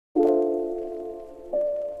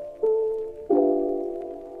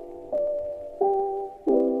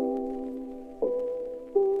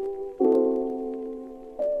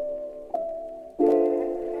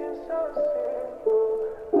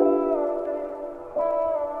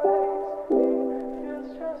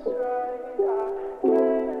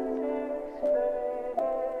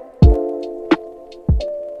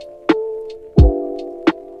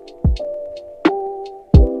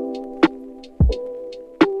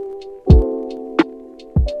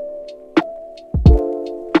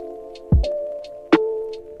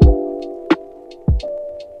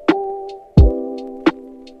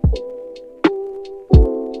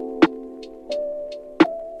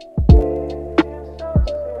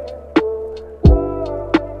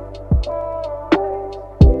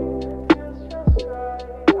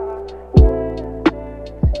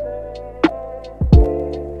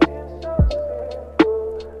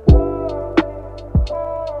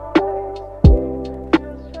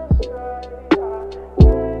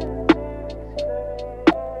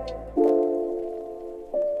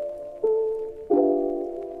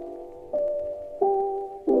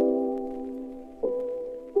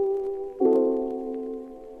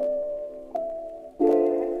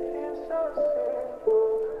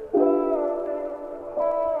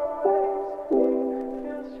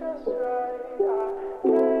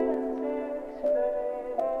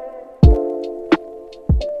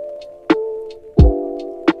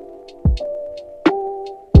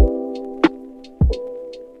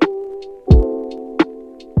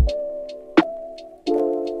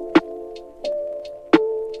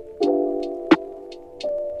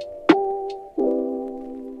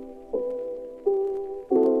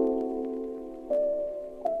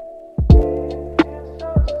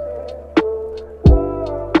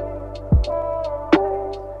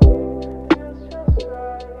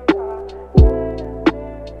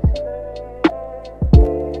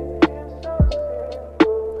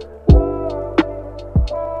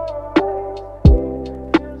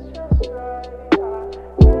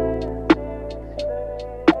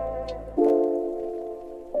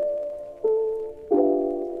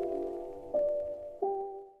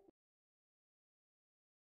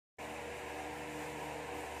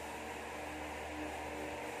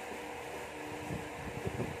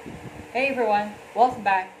Hey everyone, welcome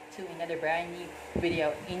back to another brand new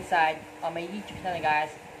video inside on my YouTube channel guys.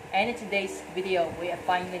 And in today's video, we are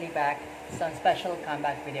finally back some special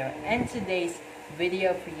comeback video. And today's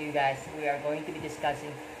video for you guys, we are going to be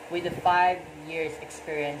discussing with the 5 years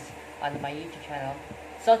experience on my YouTube channel.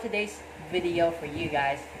 So today's video for you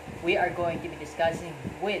guys, we are going to be discussing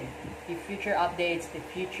with the future updates, the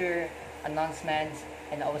future announcements,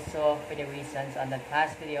 and also for the reasons on the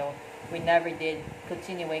past video we never did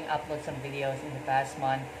continuing upload some videos in the past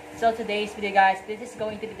month. So today's video guys, this is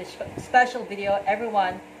going to be the special video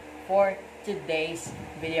everyone for today's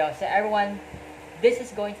video. So everyone, this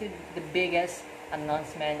is going to be the biggest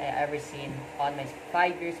announcement I ever seen on my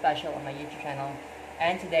 5-year special on my YouTube channel.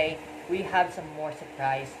 And today we have some more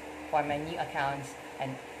surprise for my new accounts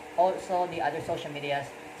and also the other social medias.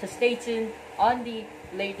 So stay tuned on the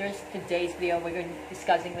later today's video. We're going to be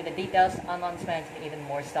discussing with the details, announcements, and even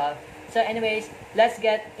more stuff. So anyways, let's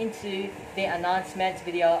get into the announcements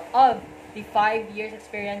video of the 5 years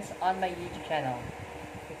experience on my YouTube channel.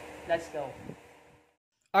 Let's go.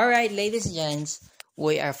 Alright, ladies and gents,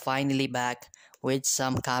 we are finally back with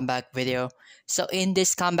some comeback video. So in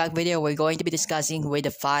this comeback video, we're going to be discussing with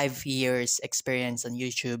the 5 years experience on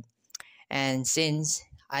YouTube. And since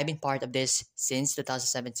I've been part of this since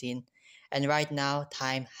 2017, and right now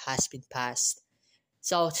time has been passed.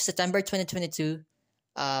 So September 2022,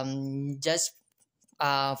 just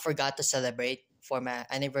forgot to celebrate for my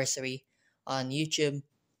anniversary on YouTube,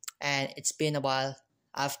 and it's been a while.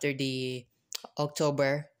 After the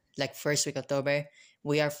October, like first week October,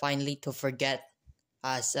 we are finally to forget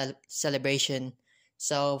celebration.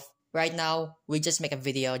 So right now we just make a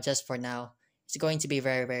video just for now. It's going to be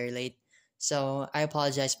very late, so I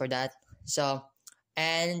apologize for that. So,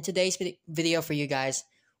 and today's video for you guys,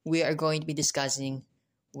 we are going to be discussing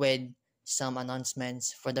with some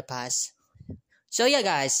announcements for the past. So yeah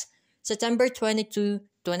guys, September 22,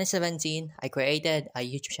 2017, I created a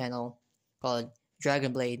YouTube channel called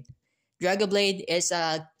Dragonblade. Dragonblade is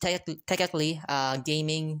technically a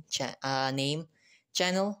gaming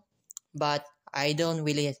channel, but I don't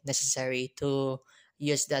really necessary to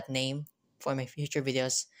use that name for my future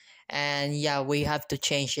videos. And yeah, we have to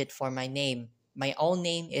change it for my name. My own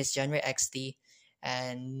name is Genre XT,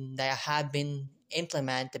 and I have been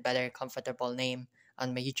implement a better comfortable name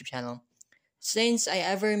on my YouTube channel. Since I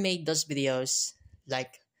ever made those videos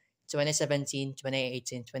like 2017,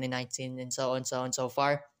 2018, 2019, and so on, so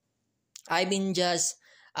far, I've been just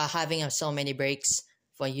having so many breaks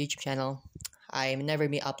for YouTube channel. I never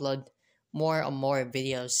been upload more and more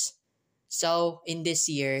videos. So in this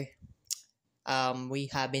year, we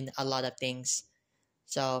have been a lot of things.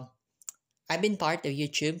 So I've been part of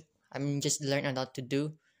YouTube. I'm just learning a lot to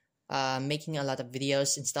do, making a lot of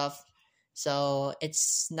videos and stuff. So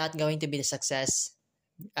it's not going to be the success.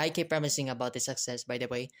 I keep promising about the success, by the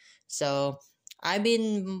way. So I've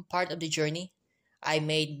been part of the journey. I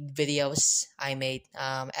made videos. I made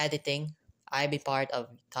editing. I've been part of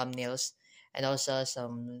thumbnails and also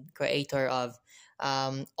some creator of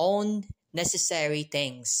own necessary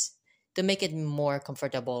things to make it more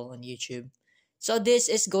comfortable on YouTube. So this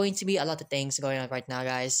is going to be a lot of things going on right now,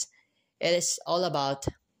 guys. It is all about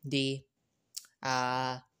the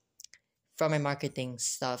from my marketing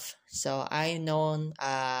stuff. So I know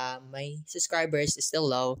my subscribers is still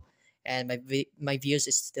low, and my views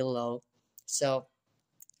is still low. So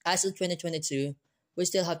as of 2022, we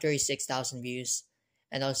still have 36,000 views,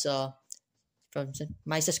 and also from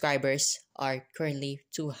my subscribers are currently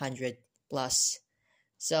 200 plus.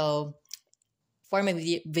 So for my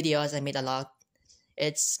videos, I made a lot.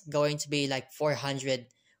 It's going to be like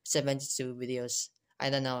 472 videos. I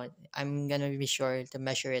don't know. I'm gonna be sure to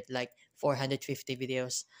measure it like 450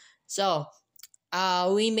 videos. So,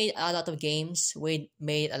 we made a lot of games. We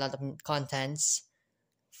made a lot of contents.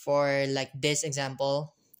 For like this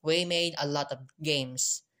example, we made a lot of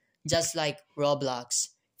games, just like Roblox,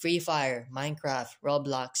 Free Fire, Minecraft,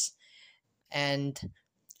 Roblox, and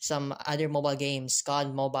some other mobile games,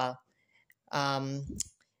 COD Mobile,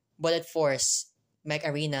 Bullet Force, Mech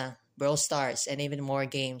Arena, Brawl Stars, and even more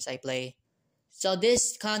games I play. So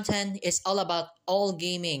this content is all about all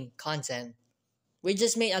gaming content. We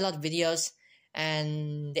just made a lot of videos,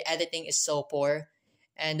 and the editing is so poor,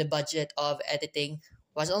 and the budget of editing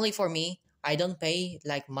was only for me. I don't pay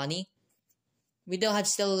like money. We don't have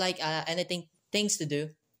still like anything things to do.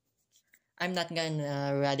 I'm not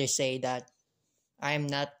gonna rather say that I'm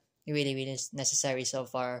not really necessary so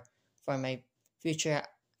far for my future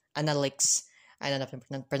analytics. I don't know if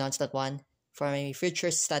I pronounce that one. For my future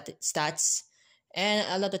stats, and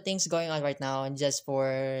a lot of things going on right now, just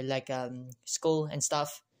for like school and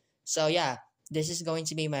stuff. So yeah, this is going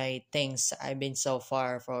to be my things. I've been so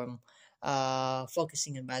far from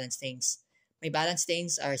focusing on balance things. My balance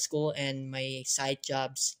things are school and my side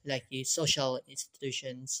jobs, like the social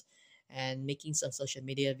institutions and making some social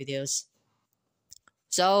media videos.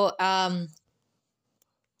 So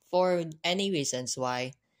for any reasons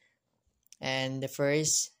why, and the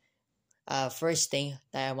first thing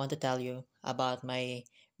that I want to tell you about my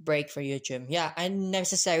break for YouTube. Yeah, I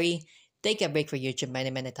necessarily take a break for YouTube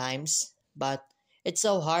many times, but it's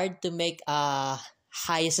so hard to make a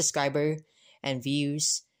high subscriber and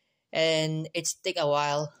views, and it's take a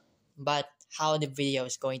while. But how the video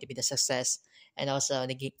is going to be the success, and also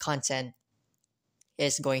the content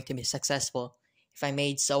is going to be successful if I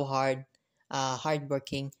made so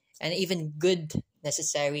hardworking, and even good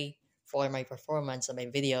necessary for my performance on my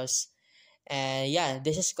videos. And yeah,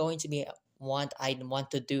 this is going to be what I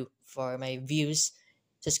want to do for my views,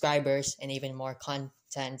 subscribers, and even more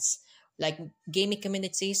contents like gaming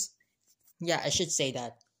communities. Yeah, I should say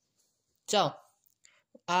that. So,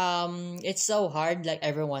 it's so hard like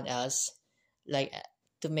everyone else, like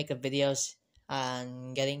to make a videos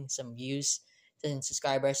and getting some views and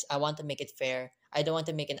subscribers. I want to make it fair. I don't want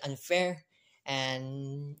to make it unfair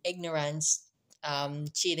and ignorance,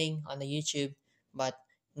 cheating on the YouTube, but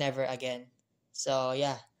never again. So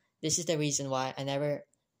yeah, this is the reason why I never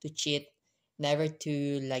to cheat, never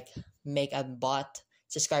to like make a bot,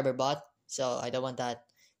 subscriber bot. So I don't want that.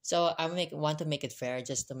 So I want to make it fair,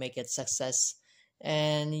 just to make it success.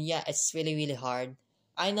 And yeah, it's really hard.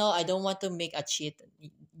 I know I don't want to make a cheat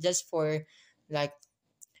just for like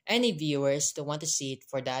any viewers to want to see it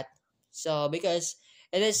for that. So because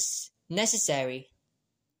it is necessary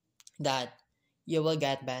that you will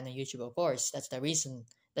get banned on YouTube, of course. That's the reason.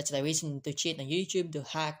 That's the reason to cheat on YouTube, to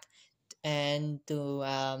hack, and to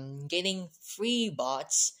getting free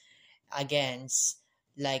bots against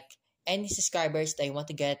like any subscribers they want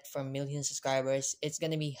to get from million subscribers. It's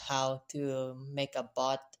gonna be how to make a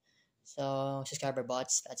bot, so subscriber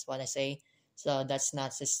bots, that's what I say. So that's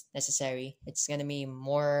not necessary. It's gonna be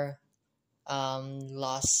more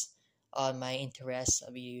loss on my interest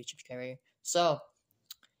of a YouTube career. So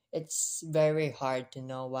it's very hard to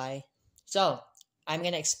know why. So I'm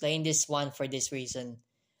gonna explain this one for this reason,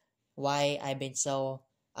 why I've been so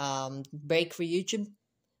break for YouTube.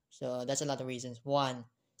 So that's a lot of reasons. One,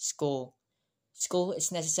 school. School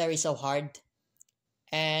is necessary so hard.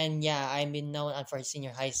 And yeah, I've been known for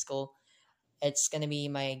senior high school. It's gonna be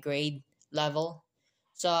my grade level.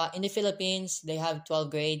 So in the Philippines, they have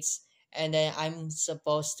 12 grades, and then I'm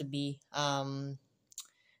supposed to be I'm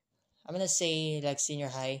gonna say like senior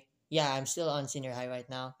high. Yeah, I'm still on senior high right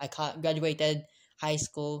now. I graduated high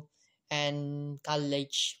school and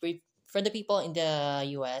college. For the people in the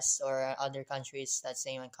US or other countries that's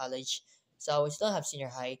same in college, so we still have senior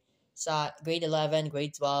high. So grade 11,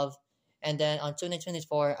 grade 12, and then on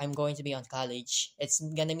 2024, I'm going to be on college. It's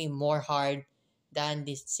gonna be more hard than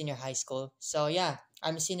the senior high school. So yeah,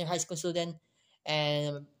 I'm a senior high school student,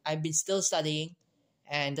 and I've been still studying,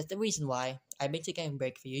 and that's the reason why I've been taking a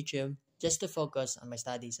break for YouTube just to focus on my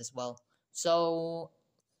studies as well. So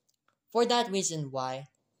for that reason why,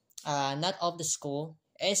 not of the school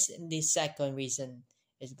is the second reason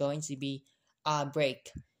is going to be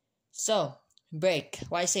break. So break.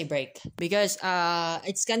 Why I say break? Because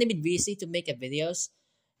it's gonna be busy to make a videos,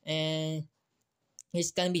 and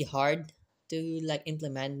it's gonna be hard to like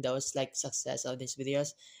implement those like success of these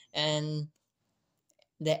videos, and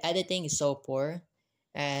the editing is so poor,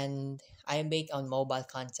 and I make on mobile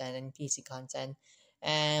content and PC content,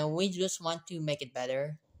 and we just want to make it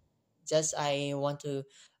better. Just I want to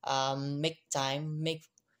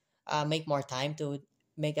make more time to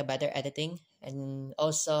make a better editing, and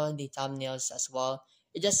also the thumbnails as well.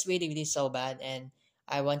 It just really so bad, and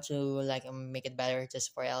I want to like make it better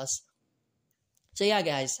just for else. So yeah,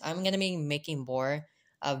 guys, I'm gonna be making more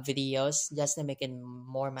videos just to make it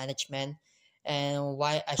more management. And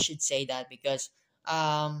why I should say that, because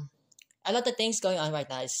a lot of things going on right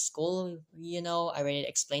now is school. I already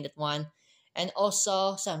explained that one, and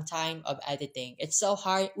also some time of editing. It's so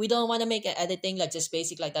hard. We don't want to make an editing like just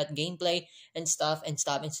basic like that gameplay and stuff and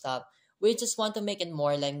stuff and stuff. We just want to make it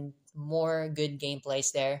more like more good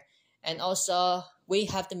gameplays there, and also we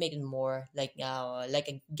have to make it more like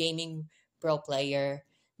a gaming pro player,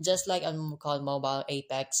 just like on called mobile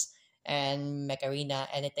Apex and Mech Arena,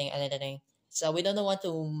 anything. So we don't want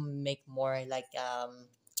to make more like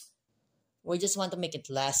we just want to make it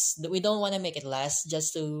less. We don't want to make it less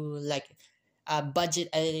just to like budget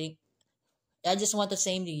editing. I just want the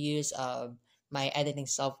same to use my editing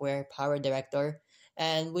software, Power Director,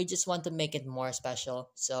 and we just want to make it more special.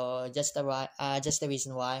 So just the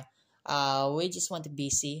reason why We just want to be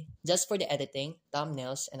busy just for the editing,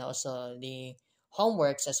 thumbnails, and also the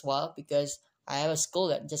homeworks as well because I have a school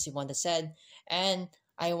that just want to said, and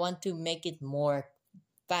I want to make it more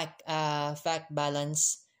fact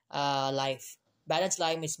balance life. Balance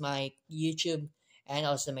life is my YouTube and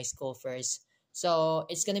also my school first. So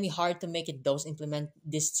it's gonna be hard to make it those implement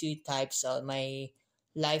these two types of my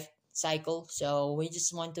life cycle. So we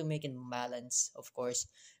just want to make it balance, of course.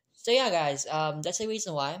 So yeah, guys, that's the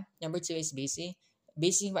reason why. Number two is busy,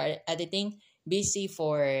 busy for editing, busy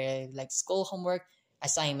for like school homework,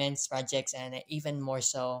 assignments, projects, and even more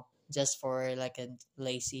so just for like a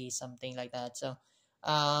lazy something like that. So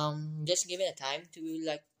just give it a time to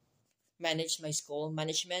like manage my school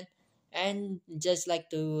management and just like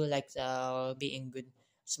to like being good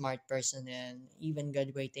smart person and even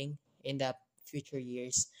graduating in the future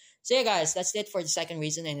years. So yeah, guys, that's it for the second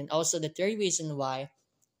reason. And then also the third reason why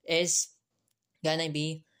is gonna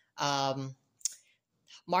be um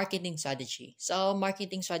marketing strategy. So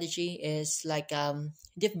marketing strategy is like the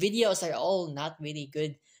videos are all not really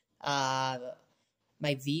good.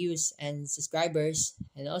 My views and subscribers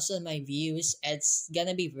and also my views, it's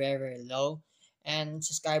gonna be very, very low, and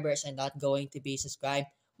subscribers are not going to be subscribed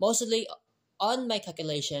mostly on my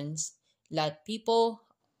calculations that people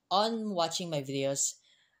on watching my videos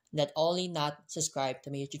that only not subscribed to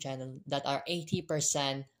my YouTube channel that are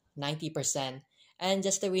 80%, 90%. And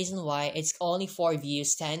just the reason why it's only 4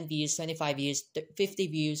 views, 10 views, 25 views, 50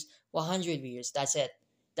 views, 100 views. That's it.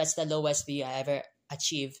 That's the lowest view I ever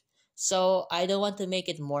achieved. So I don't want to make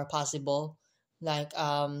it more possible. Like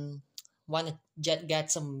want to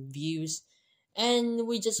get some views, and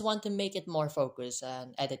we just want to make it more focused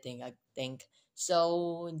on editing, I think.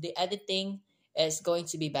 So the editing is going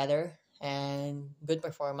to be better and good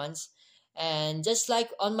performance. And just like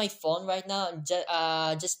on my phone right now,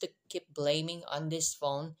 just to keep blaming on this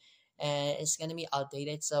phone, and it's gonna be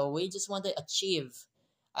outdated. So we just want to achieve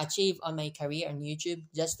on my career on YouTube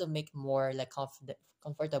just to make more like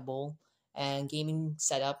comfortable and gaming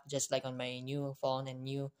setup just like on my new phone and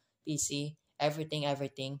new PC,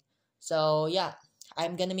 everything. So yeah,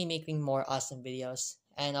 I'm gonna be making more awesome videos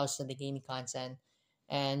and also the gaming content,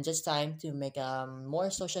 and just time to make more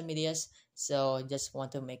social medias. So just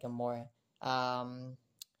want to make a more um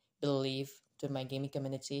believe to my gaming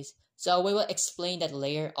communities. So we will explain that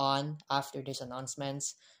later on after these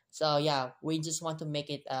announcements. So yeah, we just want to make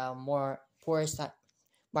it more poor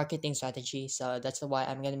marketing strategy. So that's why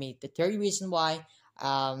I'm gonna make the third reason why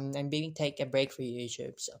I'm being take a break for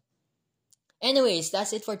YouTube. So anyways,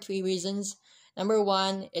 that's it for three reasons. Number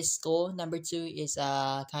one is school. Number two is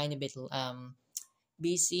kind of bit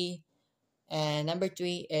busy, and number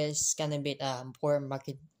three is kind of bit poor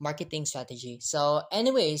marketing strategy. So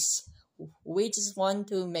anyways, we just want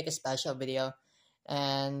to make a special video.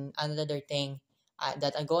 And another thing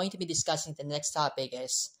that I'm going to be discussing the next topic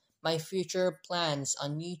is my future plans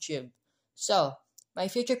on YouTube. So my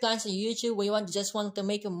future plans on YouTube, we want to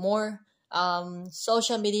make more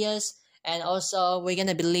social medias, and also we're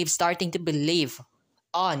gonna starting to believe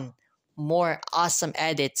on more awesome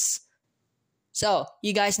edits. So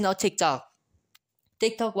you guys know TikTok.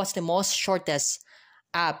 TikTok was the most shortest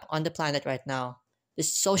app on the planet right now. The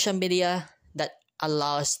social media that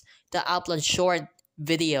allows to upload short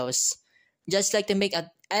videos, just like to make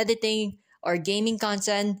editing or gaming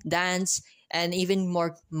content, dance, and even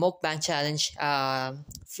more mukbang challenge,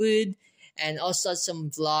 food, and also some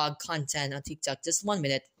vlog content on TikTok. Just 1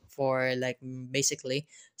 minute for like basically.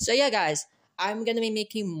 So yeah, guys, I'm gonna be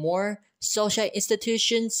making more social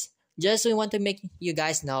institutions. Just we want to make you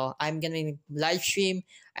guys know, I'm gonna be live stream.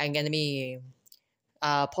 I'm gonna be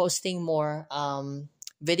posting more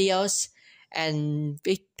videos and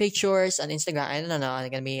pictures on Instagram. I don't know, it's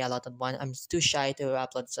gonna be a lot of one. I'm too shy to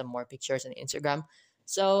upload some more pictures on Instagram.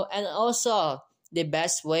 So, and also the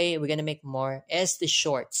best way we're gonna make more is the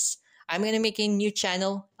shorts. I'm gonna make a new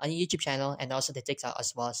channel on YouTube channel and also the TikTok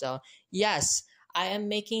as well. So yes, I am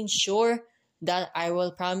making sure that I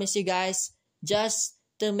will promise you guys just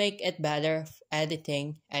to make it better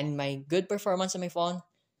editing and my good performance on my phone.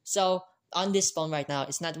 So on this phone right now,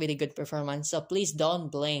 it's not really good performance. So please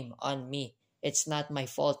don't blame on me. It's not my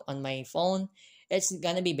fault on my phone. It's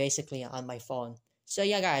gonna be basically on my phone. So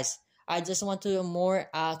yeah, guys, I just want to more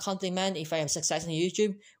compliment if I have success on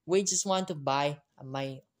YouTube. We just want to buy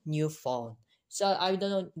my new phone. So I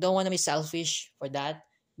don't want to be selfish for that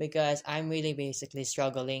because I'm really basically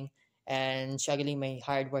struggling my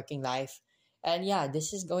hard working life. And yeah,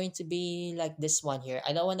 this is going to be like this one here.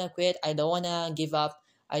 I don't want to quit. I don't want to give up.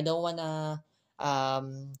 I don't want to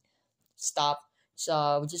stop.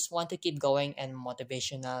 So we just want to keep going and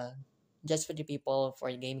motivational just for the people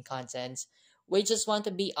for gaming contents. We just want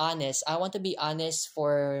to be honest. I want to be honest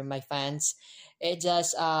for my fans. It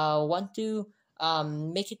just want to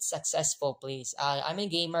make it successful, please. I'm a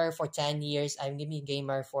gamer for 10 years. I'm gonna be a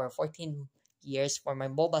gamer for 14 years for my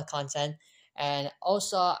mobile content, and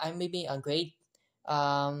also I'm maybe a grade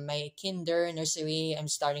my kinder nursery. I'm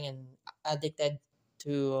starting and addicted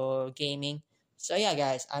to gaming. So yeah,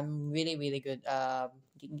 guys, I'm really really good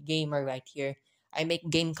gamer right here. I make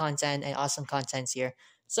game content and awesome contents here.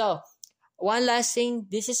 So one last thing,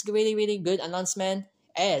 this is really really good announcement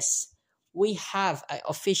is we have an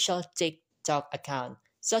official TikTok account.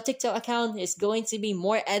 So TikTok account is going to be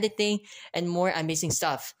more editing and more amazing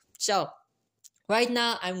stuff. So right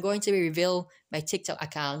now, I'm going to reveal my TikTok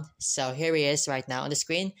account. So here he is right now on the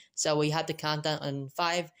screen. So we have the countdown on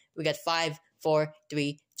 5. We got 5, 4,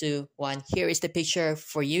 3, 2, 1. Here is the picture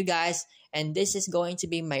for you guys. And this is going to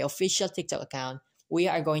be my official TikTok account. We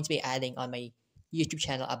are going to be adding on my YouTube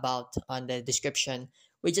channel about on the description.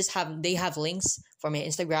 We just have they have links for my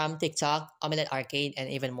Instagram, TikTok, Omelette Arcade, and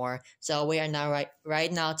even more. So we are now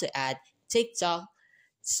right now to add TikTok.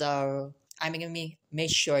 So I'm gonna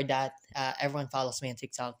make sure that everyone follows me on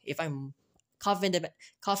TikTok. If I'm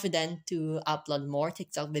confident to upload more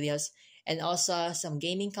TikTok videos and also some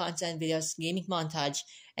gaming content videos, gaming montage,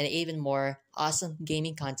 and even more awesome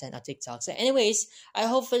gaming content on TikTok. So, anyways, I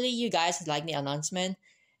hopefully you guys like the announcement.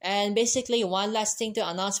 And basically, one last thing to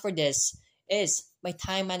announce for this is my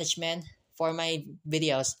time management for my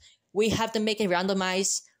videos. We have to make it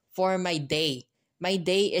randomized for my day. My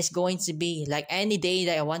day is going to be like any day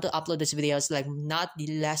that I want to upload these videos, like not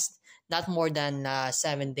more than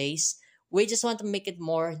 7 days. We just want to make it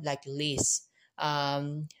more like least.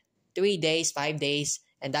 3 days, 5 days,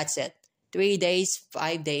 and that's it. 3 days,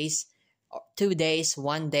 5 days, 2 days,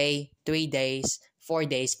 1 day, 3 days, 4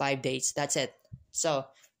 days, 5 days. That's it. So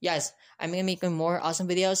yes, I'm gonna make more awesome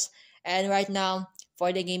videos. And right now,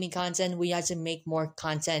 for the gaming content, we have to make more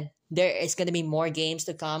content. There is gonna be more games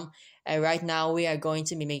to come. And right now, we are going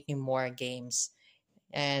to be making more games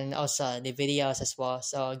and also the videos as well.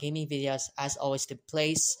 So gaming videos, as always, the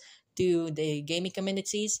place to the gaming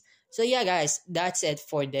communities. So yeah, guys, that's it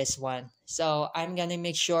for this one. So I'm gonna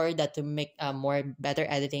make sure that to make more better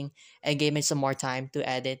editing and give me some more time to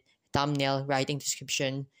edit thumbnail, writing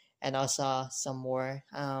description, and also some more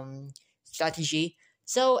strategy.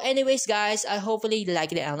 So anyways, guys, I hopefully like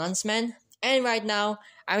the announcement. And right now,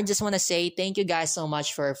 I just want to say thank you guys so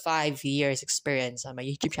much for 5 years experience on my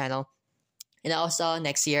YouTube channel. And also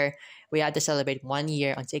next year, we have to celebrate 1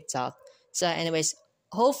 year on TikTok. So anyways,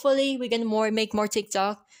 hopefully we can make more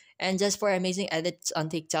TikTok and just for amazing edits on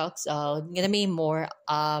TikTok. So gonna be more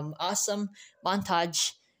awesome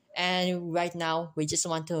montage. And right now, we just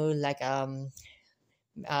want to like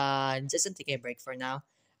just take a break for now.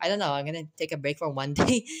 I don't know. I'm gonna take a break for one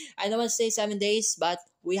day. I don't want to say 7 days, but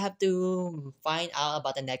we have to find out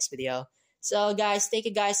about the next video. So, guys, thank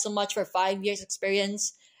you guys so much for 5 years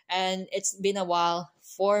experience, and it's been a while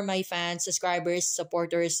for my fans, subscribers,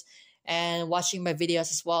 supporters, and watching my videos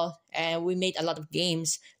as well. And we made a lot of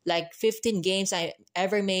games, like 15 games I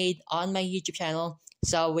ever made on my YouTube channel.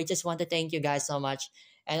 So we just want to thank you guys so much,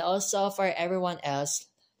 and also for everyone else,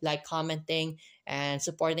 like commenting and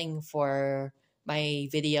supporting for my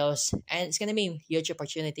videos. And it's gonna be a huge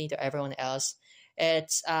opportunity to everyone else.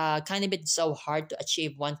 It's kind of been so hard to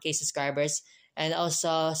achieve 1K subscribers, and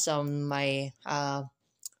also some my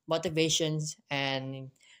motivations and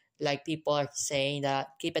like people are saying that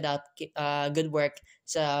keep it up, keep, good work.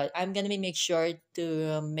 So I'm gonna make sure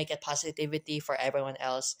to make a positivity for everyone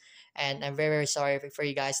else. And I'm very very sorry for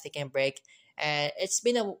you guys taking a break. And it's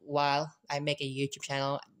been a while I make a YouTube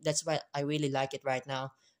channel. That's why I really like it right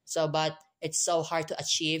now. So but it's so hard to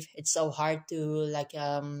achieve. It's so hard to like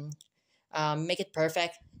make it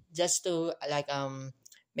perfect just to like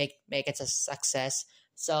make it a success.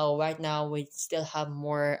 So right now we still have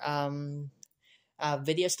more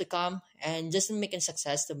videos to come and just making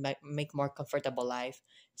success to make more comfortable life.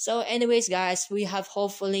 So anyways, guys, we have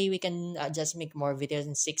hopefully we can just make more videos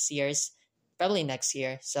in 6 years, probably next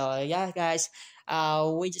year. So yeah, guys,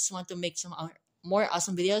 we just want to make some more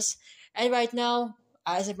awesome videos. And right now,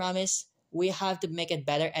 as I promised, we have to make it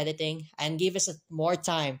better editing and give us more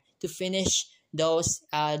time to finish those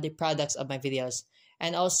the products of my videos.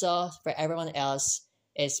 And also for everyone else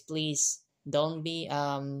is please don't be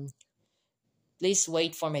please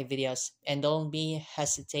wait for my videos and don't be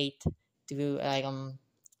hesitate to like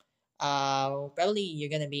probably you're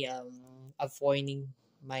gonna be avoiding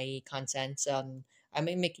my content. So I'm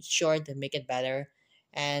gonna make sure to make it better,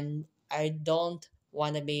 and I don't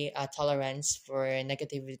want to be a tolerance for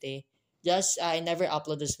negativity just I never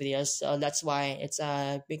upload those videos, so that's why it's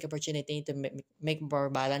a big opportunity to make more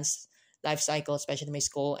balanced life cycle, especially my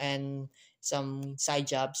school and some side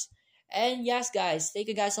jobs. And yes, guys, thank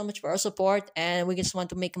you guys so much for our support, and we just want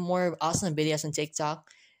to make more awesome videos on TikTok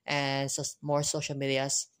and so more social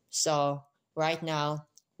medias. So right now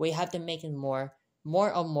we have to make more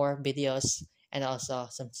and more videos, and also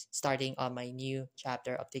some starting on my new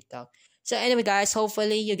chapter of TikTok. So anyway, guys,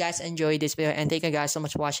 hopefully you guys enjoyed this video, and thank you guys so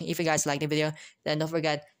much for watching. If you guys like the video, then don't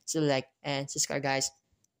forget to like and subscribe, guys.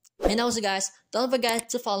 And also, guys, don't forget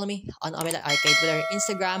to follow me on Omida Arcade with our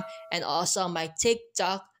Instagram, and also my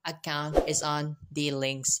TikTok account is on the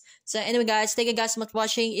links. So anyway, guys, thank you guys so much for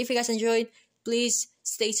watching. If you guys enjoyed, please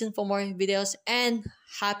stay tuned for more videos, and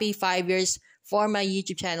happy 5 years for my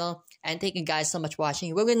YouTube channel. And thank you guys so much for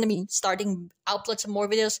watching. We're going to be starting upload some more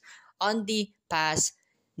videos on the past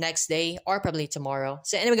next day or probably tomorrow.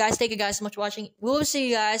 So anyway, guys, thank you guys so much for watching. We will see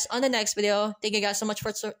you guys on the next video. Thank you guys so much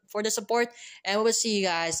for the support, and we will see you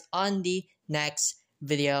guys on the next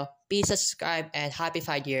video. Please subscribe, and happy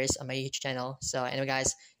 5 years on my YouTube channel. So anyway,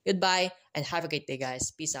 guys, goodbye and have a great day, guys.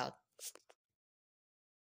 Peace out.